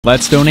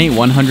Let's donate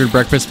 100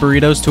 breakfast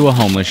burritos to a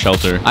homeless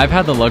shelter. I've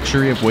had the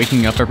luxury of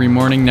waking up every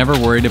morning never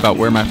worried about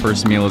where my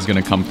first meal is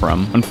going to come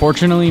from.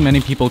 Unfortunately, many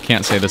people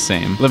can't say the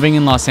same. Living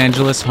in Los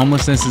Angeles,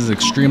 homelessness is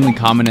extremely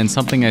common and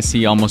something I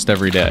see almost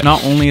every day.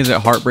 Not only is it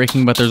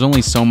heartbreaking, but there's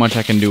only so much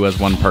I can do as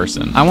one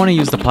person. I want to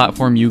use the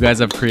platform you guys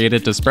have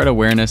created to spread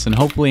awareness and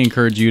hopefully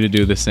encourage you to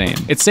do the same.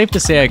 It's safe to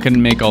say I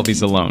couldn't make all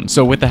these alone.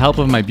 So with the help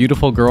of my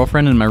beautiful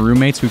girlfriend and my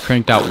roommates, we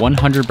cranked out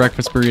 100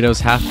 breakfast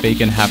burritos, half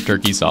bacon, half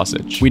turkey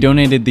sausage. We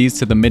donated these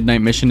to the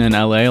Midnight Mission in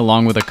LA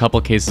along with a couple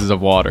cases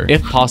of water.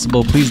 If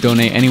possible, please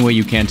donate any way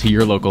you can to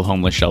your local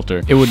homeless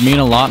shelter. It would mean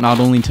a lot not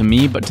only to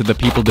me, but to the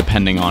people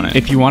depending on it.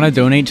 If you want to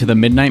donate to the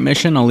Midnight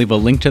Mission, I'll leave a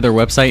link to their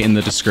website in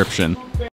the description.